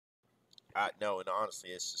No, and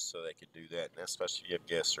honestly, it's just so they can do that, and especially if you have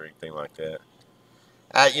guests or anything like that.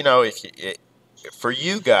 If for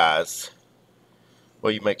you guys,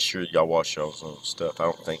 well, you make sure y'all wash y'all's own stuff. I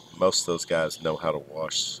don't think most of those guys know how to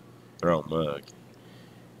wash their own mug,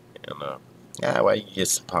 and yeah, well, you can get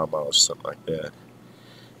some palm oil or something like that.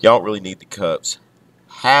 Y'all don't really need the cups.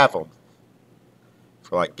 Have them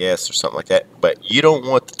for like guests or something like that, but you don't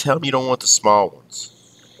want to tell them you don't want the small ones.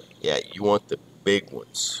 Yeah, you want the big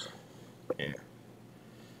ones. Yeah,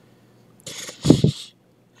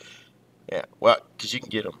 yeah. Well, because you can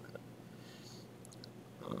get them.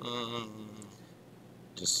 Mm,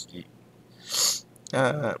 just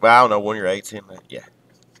well, I don't know when you're 18. Yeah,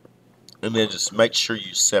 and then just make sure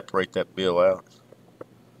you separate that bill out.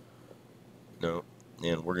 No,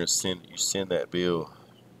 and we're gonna send that bill.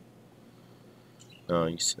 No,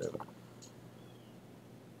 you said.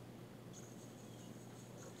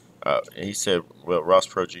 He said. Well, Ross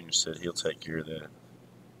Pro Jr. said he'll take care of that.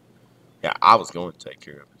 Yeah, I was going to take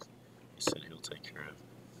care of it. He said he'll take care of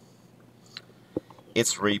it.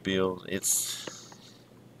 It's rebuild. It's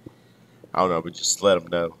I don't know, but just let them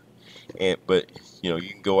know. And but you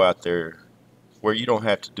can go out there where you don't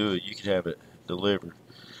have to do it. You can have it delivered.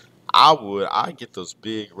 I get those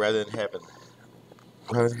big rather than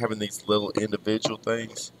having these little individual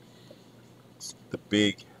things. The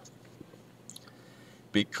big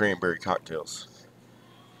cranberry cocktails.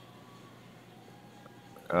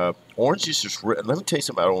 Orange juice is. Let me tell you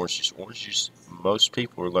something about orange juice. Orange juice. Most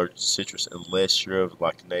people are allergic to citrus unless you're of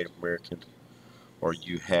like a Native American or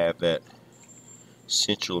you have that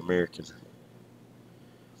Central American.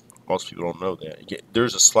 Most people don't know that.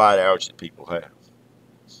 There's a slight allergy that people have.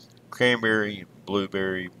 Cranberry,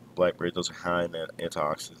 blueberry, blackberry. Those are high in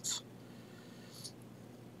antioxidants.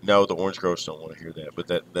 No, the orange growers don't want to hear that, but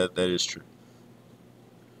that is true.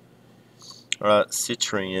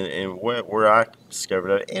 Citrine, and where I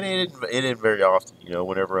discovered it, and it isn't very often.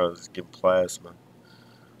 Whenever I was giving plasma,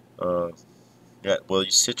 uh, yeah, well,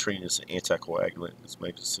 citrine is an anticoagulant. It's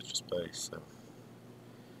made of citrus base, so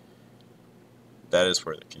that is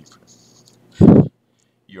where that came from.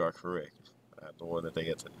 You are correct. The one that they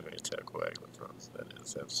get the new anticoagulant from. That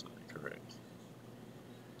is absolutely correct.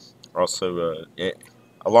 Also,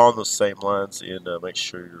 along those same lines, and make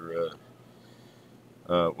sure you're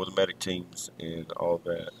with the medic teams and all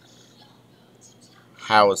that.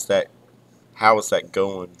 How is that? How is that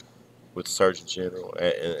going with Surgeon General,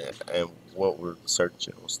 and what were the Surgeon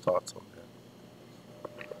General's thoughts on